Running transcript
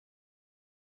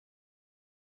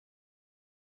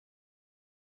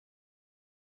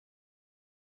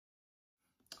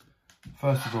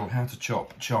First of all, how to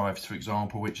chop chives, for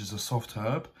example, which is a soft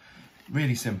herb.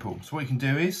 Really simple. So what you can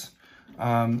do is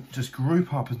just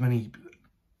group up as many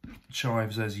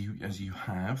chives as you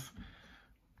have.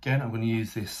 Again, I'm going to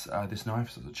use this this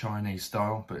knife. So it's a Chinese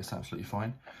style, but it's absolutely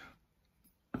fine.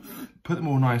 Put them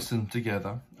all nice and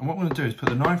together. And what I'm going to do is put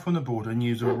the knife on the border and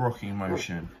use a rocking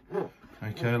motion.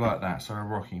 Okay, like that. So a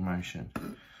rocking motion.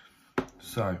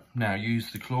 So now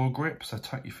use the claw grip. So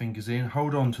tuck your fingers in,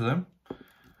 hold on to them,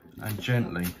 and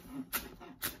gently.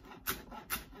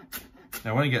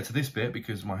 Now when you get to this bit,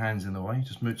 because my hand's in the way,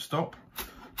 just move, stop.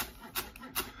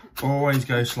 Always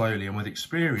go slowly, and with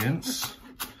experience,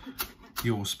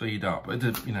 you'll speed up.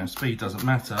 You know, speed doesn't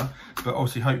matter, but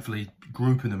obviously, hopefully,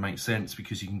 grouping them makes sense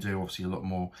because you can do obviously a lot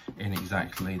more in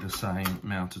exactly the same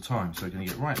amount of time. So we're going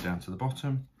to get right down to the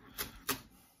bottom.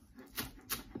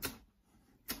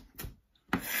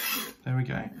 There we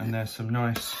go, and there's some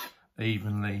nice,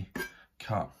 evenly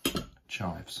cut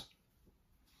chives.